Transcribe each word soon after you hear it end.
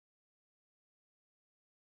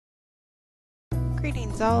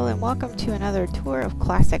Greetings all, and welcome to another tour of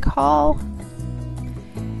Classic Hall.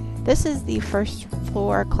 This is the first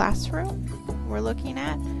floor classroom we're looking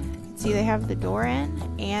at. You can see they have the door in,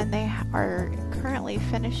 and they are currently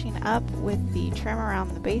finishing up with the trim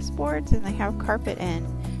around the baseboards, and they have carpet in.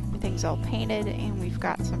 Everything's all painted, and we've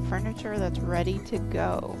got some furniture that's ready to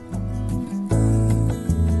go.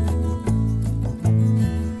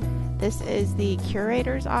 This is the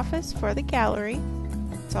curator's office for the gallery.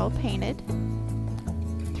 It's all painted.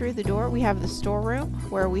 Through the door we have the storeroom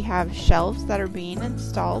where we have shelves that are being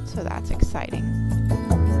installed, so that's exciting.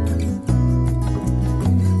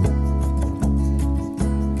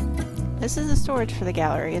 This is the storage for the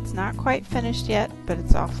gallery. It's not quite finished yet, but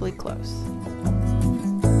it's awfully close.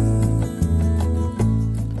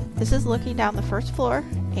 This is looking down the first floor,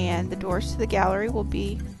 and the doors to the gallery will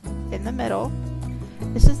be in the middle.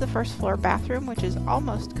 This is the first floor bathroom, which is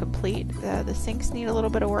almost complete. The sinks need a little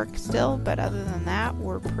bit of work still, but other than that,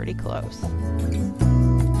 we're pretty close.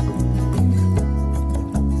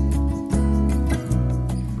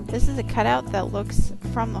 This is a cutout that looks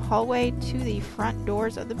from the hallway to the front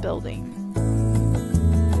doors of the building.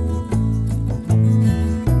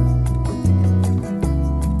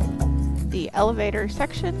 The elevator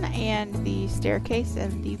section and the staircase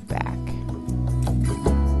in the back.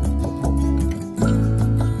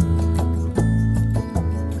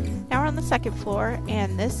 Second floor,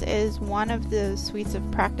 and this is one of the suites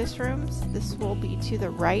of practice rooms. This will be to the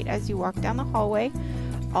right as you walk down the hallway.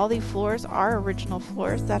 All the floors are original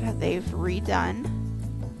floors that they've redone.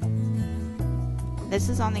 This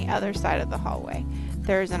is on the other side of the hallway.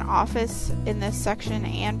 There's an office in this section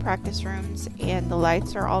and practice rooms, and the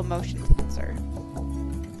lights are all motion sensor.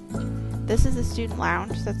 This is the student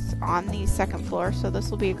lounge that's on the second floor, so this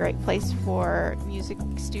will be a great place for music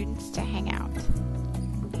students to hang out.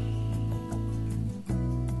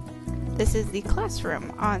 This is the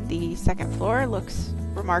classroom on the second floor. Looks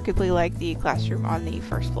remarkably like the classroom on the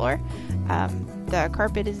first floor. The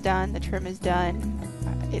carpet is done, the trim is done,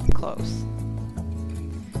 it's close.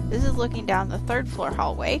 This is looking down the third floor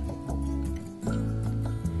hallway.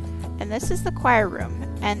 And this is the choir room,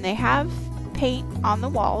 and they have paint on the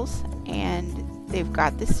walls, and they've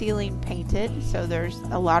got the ceiling painted, so there's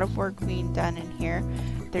a lot of work being done in here.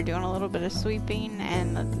 They're doing a little bit of sweeping,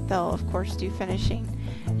 and they'll of course do finishing.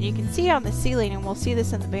 And you can see on the ceiling, and we'll see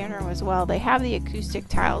this in the band room as well, they have the acoustic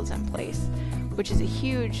tiles in place, which is a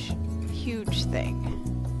huge thing.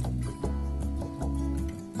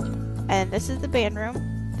 And this is the band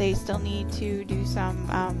room. They still need to do some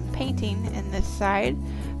painting in this side,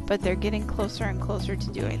 but they're getting closer and closer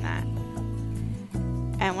to doing that.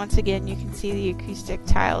 And once again, you can see the acoustic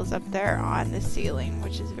tiles up there on the ceiling,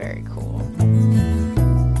 which is very cool.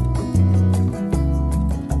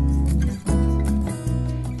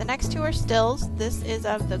 Next two are stills. This is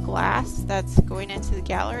of the glass that's going into the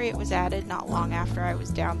gallery. It was added not long after I was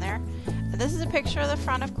down there. And this is a picture of the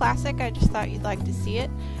front of Classic. I just thought you'd like to see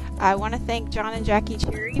it. I want to thank John and Jackie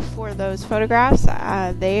Cherry for those photographs.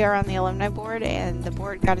 They are on the alumni board, and the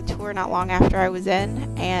board got a tour not long after I was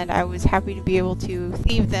in, and I was happy to be able to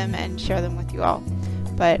leave them and share them with you all.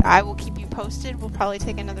 But I will keep you posted. We'll probably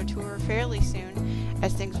take another tour fairly soon,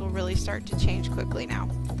 as things will really start to change quickly now.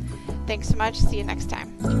 Thanks so much. See you next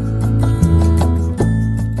time.